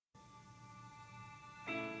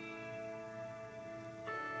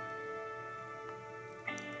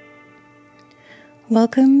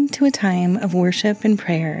Welcome to a time of worship and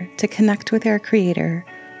prayer to connect with our Creator,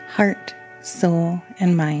 heart, soul,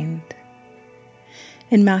 and mind.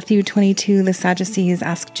 In Matthew 22, the Sadducees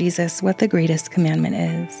ask Jesus what the greatest commandment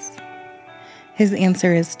is. His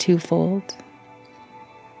answer is twofold.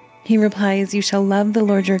 He replies, "You shall love the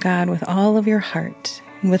Lord your God with all of your heart,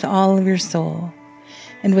 and with all of your soul,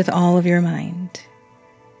 and with all of your mind.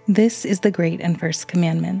 This is the great and first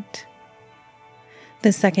commandment.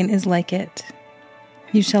 The second is like it.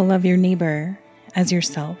 You shall love your neighbor as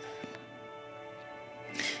yourself."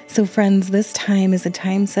 So friends, this time is a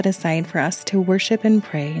time set aside for us to worship and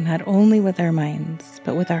pray, not only with our minds,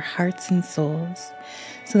 but with our hearts and souls,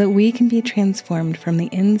 so that we can be transformed from the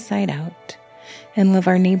inside out and love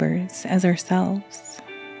our neighbors as ourselves.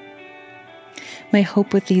 My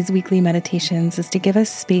hope with these weekly meditations is to give us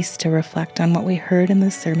space to reflect on what we heard in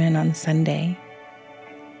the sermon on Sunday.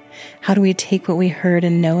 How do we take what we heard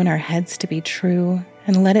and know in our heads to be true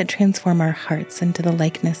and let it transform our hearts into the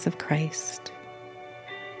likeness of Christ?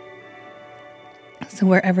 So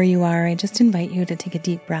wherever you are, I just invite you to take a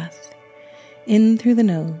deep breath in through the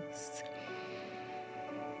nose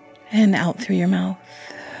and out through your mouth.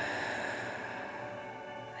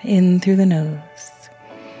 In through the nose,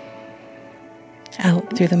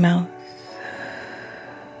 out through the mouth.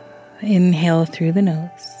 Inhale through the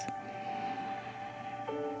nose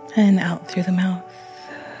and out through the mouth.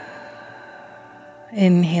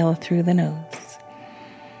 Inhale through the nose.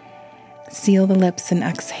 Seal the lips and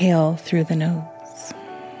exhale through the nose.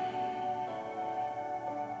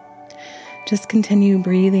 Just continue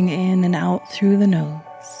breathing in and out through the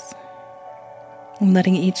nose, and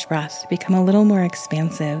letting each breath become a little more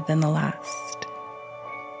expansive than the last.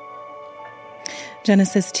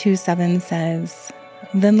 Genesis 2:7 says,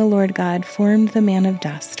 "Then the Lord God formed the man of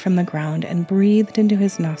dust from the ground and breathed into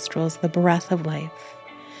his nostrils the breath of life,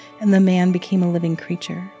 and the man became a living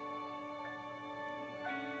creature."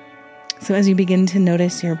 So as you begin to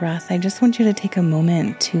notice your breath, I just want you to take a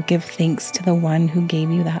moment to give thanks to the one who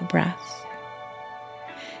gave you that breath,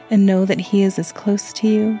 and know that he is as close to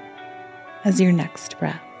you as your next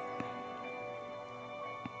breath.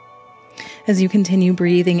 As you continue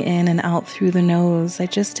breathing in and out through the nose, I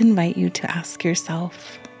just invite you to ask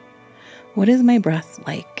yourself, what is my breath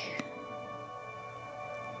like?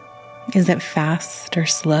 Is it fast or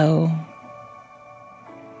slow?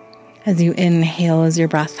 As you inhale, is your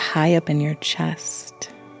breath high up in your chest?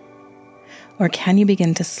 Or can you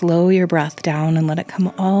begin to slow your breath down and let it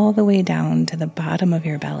come all the way down to the bottom of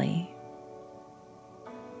your belly?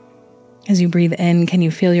 As you breathe in, can you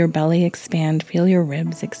feel your belly expand, feel your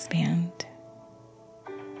ribs expand?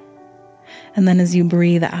 And then as you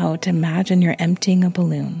breathe out, imagine you're emptying a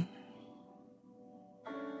balloon.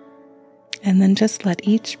 And then just let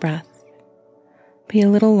each breath be a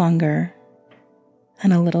little longer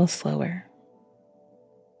and a little slower.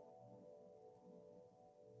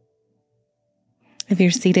 If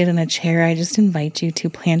you're seated in a chair, I just invite you to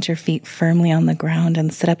plant your feet firmly on the ground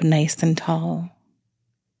and sit up nice and tall.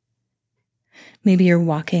 Maybe you're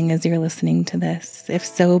walking as you're listening to this. If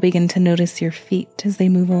so, begin to notice your feet as they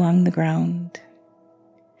move along the ground.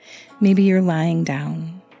 Maybe you're lying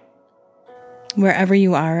down. Wherever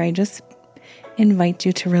you are, I just invite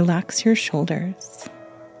you to relax your shoulders,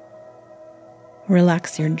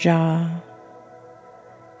 relax your jaw,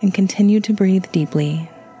 and continue to breathe deeply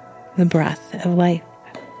the breath of life.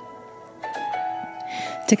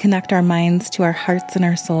 To connect our minds to our hearts and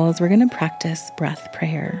our souls, we're going to practice breath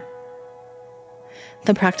prayer.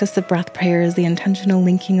 The practice of breath prayer is the intentional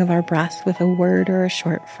linking of our breath with a word or a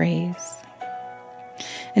short phrase.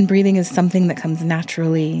 And breathing is something that comes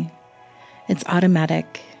naturally. It's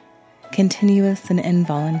automatic, continuous, and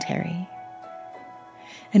involuntary.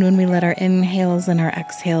 And when we let our inhales and our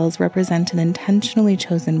exhales represent an intentionally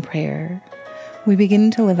chosen prayer, we begin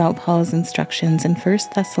to live out Paul's instructions in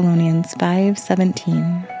 1 Thessalonians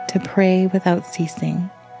 5:17 to pray without ceasing.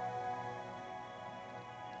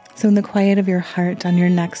 So in the quiet of your heart, on your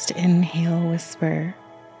next inhale, whisper,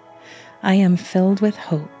 "I am filled with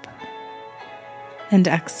hope." And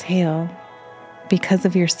exhale, "Because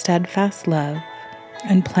of your steadfast love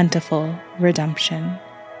and plentiful redemption."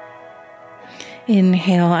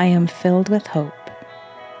 Inhale, "I am filled with hope."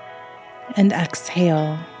 And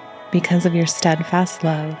exhale, "Because of your steadfast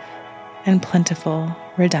love and plentiful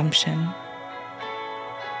redemption."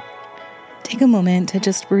 Take a moment to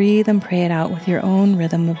just breathe and pray it out with your own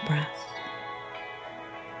rhythm of breath.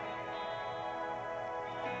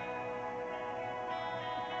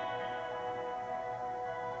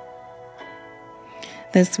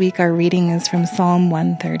 This week our reading is from Psalm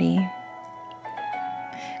 130.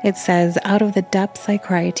 It says, "Out of the depths I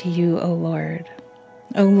cry to you, O Lord.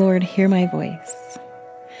 O Lord, hear my voice.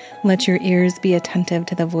 Let your ears be attentive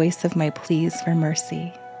to the voice of my pleas for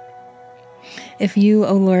mercy. If you,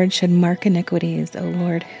 O Lord, should mark iniquities, O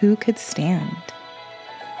Lord, who could stand?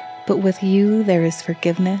 But with you there is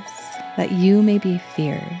forgiveness, that you may be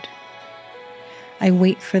feared. I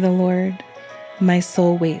wait for the Lord. My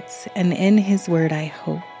soul waits, and in his word I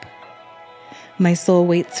hope. My soul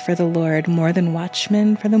waits for the Lord more than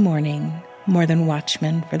watchmen for the morning, more than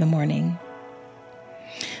watchmen for the morning.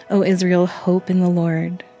 O Israel, hope in the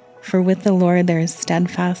Lord, for with the Lord there is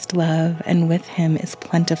steadfast love, and with him is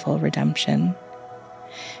plentiful redemption.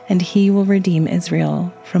 And he will redeem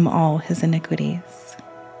Israel from all his iniquities.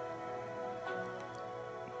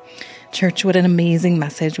 Church, what an amazing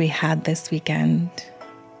message we had this weekend.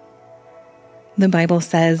 The Bible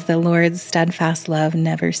says the Lord's steadfast love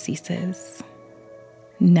never ceases.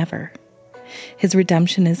 Never. His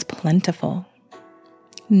redemption is plentiful.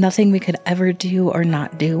 Nothing we could ever do or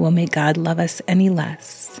not do will make God love us any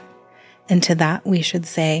less. And to that we should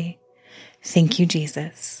say, thank you,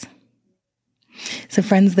 Jesus. So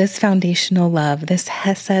friends, this foundational love, this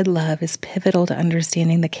Hesed love, is pivotal to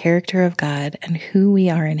understanding the character of God and who we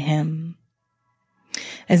are in him.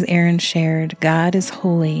 As Aaron shared, God is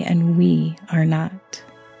holy and we are not.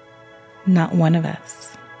 Not one of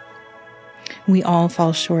us. We all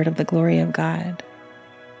fall short of the glory of God.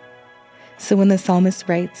 So when the psalmist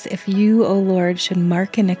writes, if you, O Lord, should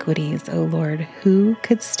mark iniquities, O Lord, who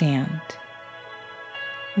could stand?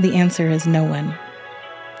 The answer is no one.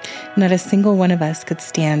 Not a single one of us could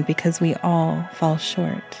stand because we all fall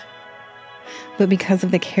short. But because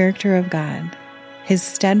of the character of God, his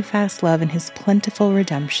steadfast love and his plentiful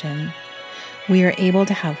redemption, we are able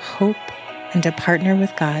to have hope and to partner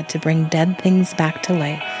with God to bring dead things back to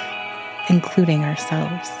life, including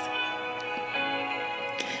ourselves.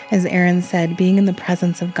 As Aaron said, being in the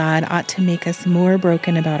presence of God ought to make us more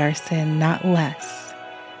broken about our sin, not less,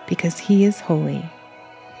 because he is holy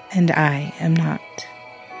and I am not.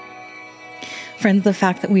 Friends, the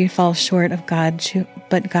fact that we fall short of God,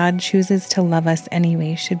 but God chooses to love us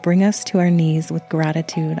anyway, should bring us to our knees with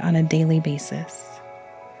gratitude on a daily basis.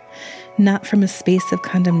 Not from a space of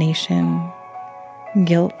condemnation,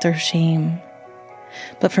 guilt, or shame,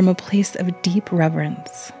 but from a place of deep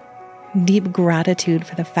reverence, deep gratitude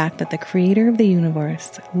for the fact that the Creator of the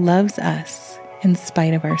universe loves us in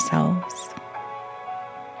spite of ourselves.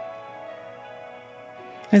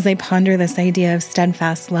 As I ponder this idea of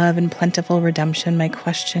steadfast love and plentiful redemption, my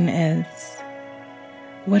question is,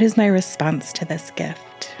 what is my response to this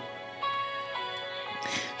gift?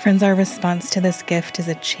 Friends, our response to this gift is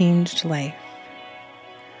a changed life,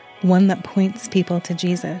 one that points people to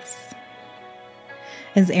Jesus.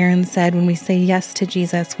 As Aaron said, when we say yes to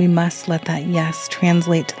Jesus, we must let that yes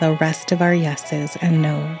translate to the rest of our yeses and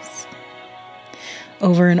nos.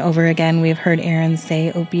 Over and over again, we've heard Aaron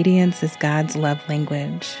say, obedience is God's love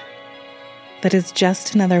language. That is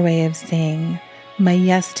just another way of saying, my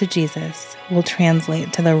yes to Jesus will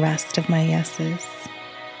translate to the rest of my yeses.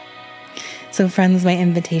 So friends, my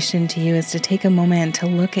invitation to you is to take a moment to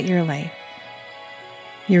look at your life,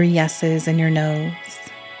 your yeses and your nos.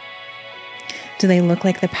 Do they look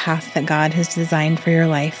like the path that God has designed for your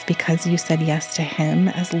life because you said yes to him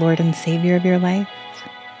as Lord and Savior of your life?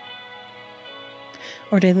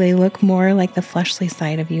 Or do they look more like the fleshly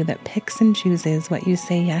side of you that picks and chooses what you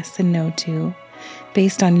say yes and no to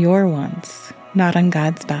based on your wants, not on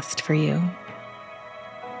God's best for you?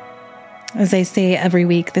 As I say every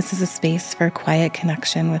week, this is a space for quiet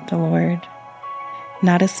connection with the Lord,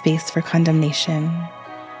 not a space for condemnation.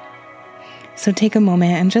 So take a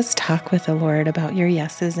moment and just talk with the Lord about your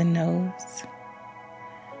yeses and nos.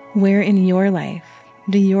 Where in your life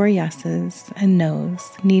do your yeses and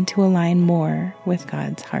nos need to align more with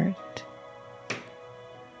God's heart?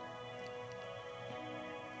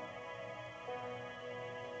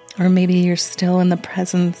 Or maybe you're still in the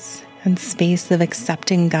presence and space of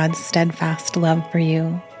accepting God's steadfast love for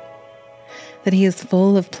you, that he is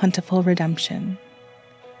full of plentiful redemption.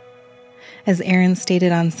 As Aaron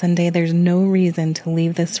stated on Sunday, there's no reason to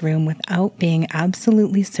leave this room without being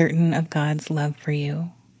absolutely certain of God's love for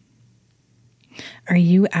you. Are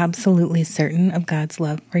you absolutely certain of God's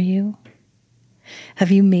love for you? Have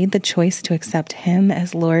you made the choice to accept him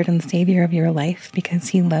as Lord and Savior of your life because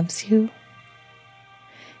he loves you?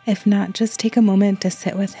 If not, just take a moment to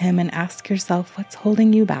sit with him and ask yourself what's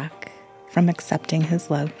holding you back from accepting his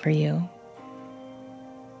love for you.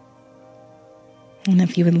 And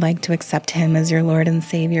if you would like to accept him as your Lord and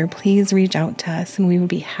Savior, please reach out to us and we would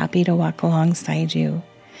be happy to walk alongside you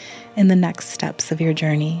in the next steps of your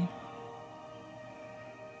journey.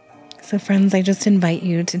 So friends, I just invite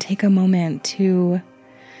you to take a moment to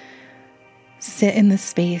Sit in the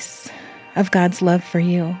space of God's love for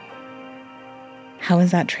you. How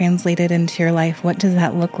is that translated into your life? What does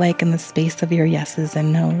that look like in the space of your yeses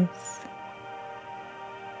and nos?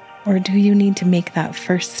 Or do you need to make that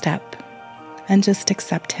first step and just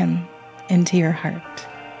accept Him into your heart?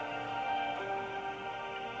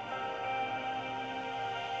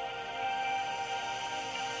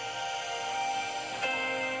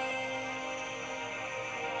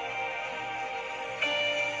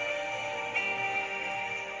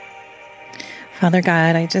 Father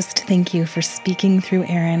God, I just thank you for speaking through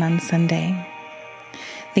Aaron on Sunday.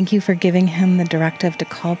 Thank you for giving him the directive to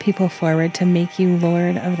call people forward to make you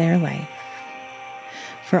Lord of their life.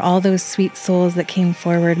 For all those sweet souls that came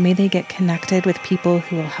forward, may they get connected with people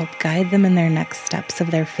who will help guide them in their next steps of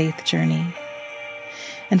their faith journey.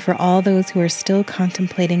 And for all those who are still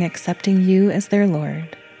contemplating accepting you as their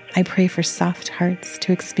Lord, I pray for soft hearts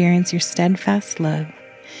to experience your steadfast love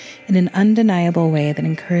in an undeniable way that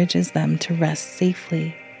encourages them to rest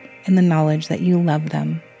safely in the knowledge that you love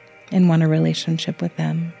them and want a relationship with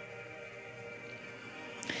them.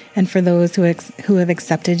 And for those who have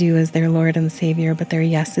accepted you as their Lord and Savior, but their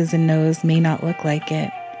yeses and nos may not look like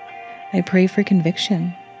it, I pray for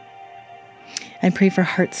conviction. I pray for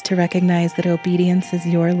hearts to recognize that obedience is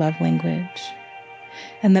your love language,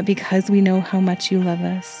 and that because we know how much you love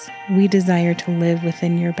us, we desire to live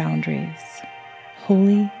within your boundaries,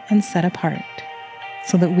 holy and set apart,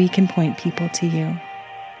 so that we can point people to you.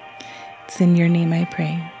 It's in your name I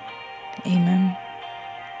pray. Amen.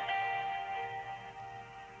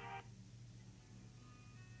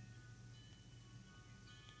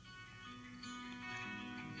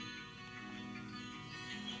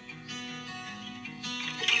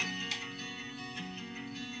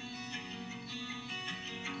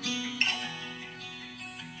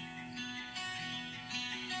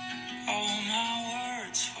 All my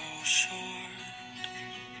words fall short.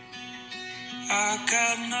 I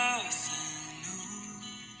got nothing new.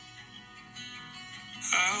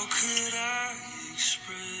 How could I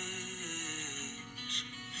express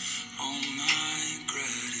all my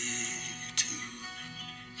gratitude?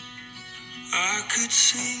 I could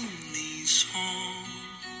sing these songs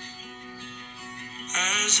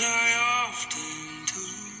as I often do,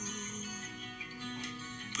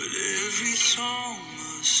 but every song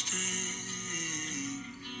must end,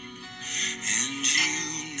 and you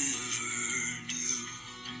never do.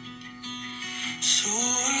 So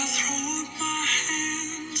I throw up my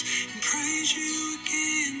hands and praise you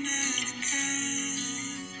again and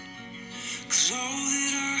again, 'cause all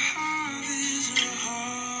that I have is a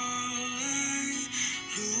hallelujah,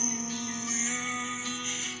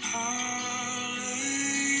 hallelujah.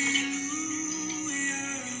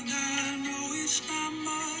 And I know it's not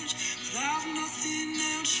much, but I've nothing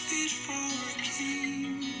else fit for a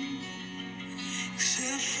king,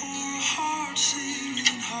 except for a heart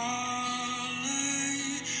singing hallelujah,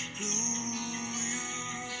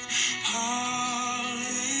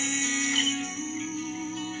 hallelujah.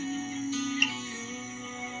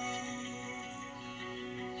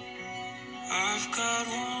 I've got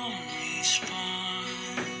one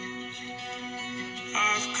response,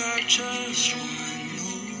 I've got just one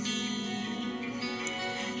move,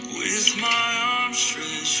 with my arms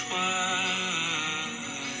stretched wide,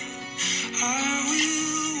 I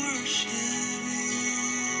will worship you.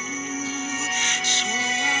 So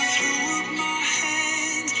I throw up my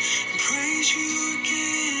hands and praise you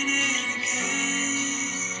again and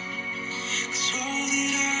again, 'cause all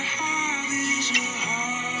that I have is a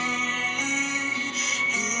hallelujah,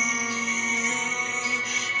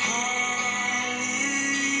 hallelujah.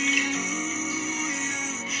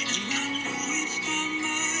 And I know it's not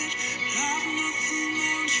much, but I've nothing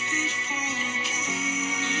else fit for a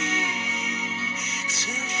king,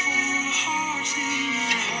 except for a heart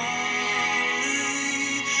singing hallelujah,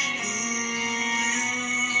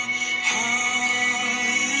 hallelujah.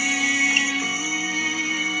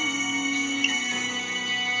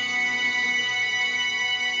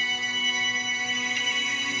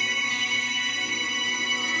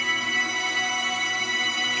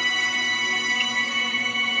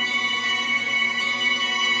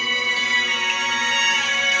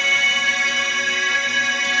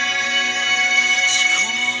 So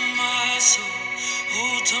come on, my soul,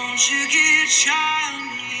 oh, don't you get shy on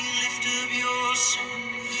me, lift up your song,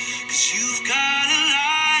 'cause you've got a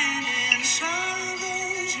lion inside of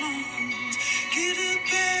those lungs. Get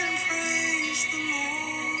up and praise the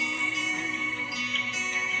Lord.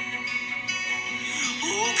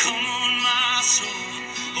 Oh, come on, my soul,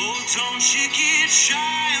 oh, don't you get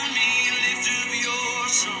shy on me, lift up your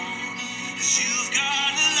song, 'cause you've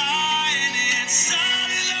got a lion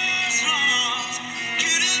inside of those lungs.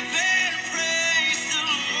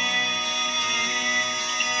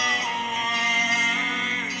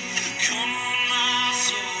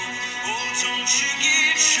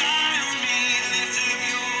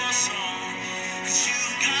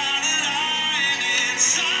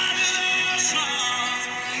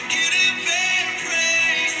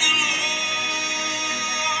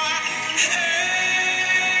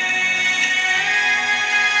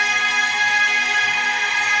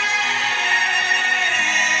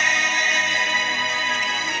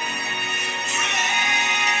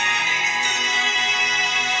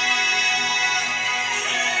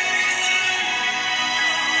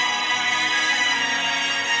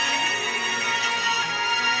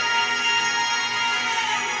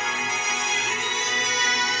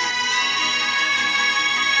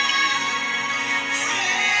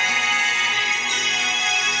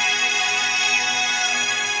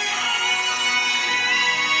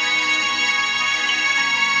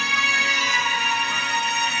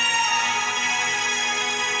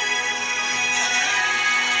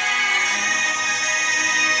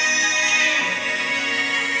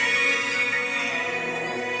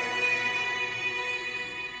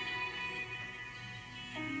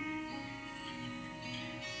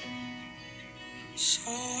 So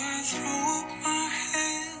I throw up my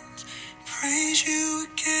hands, praise you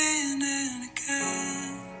again and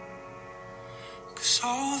again. 'Cause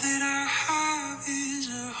all that I have is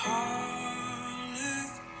a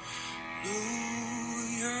hallelujah.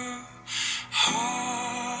 Hallelujah.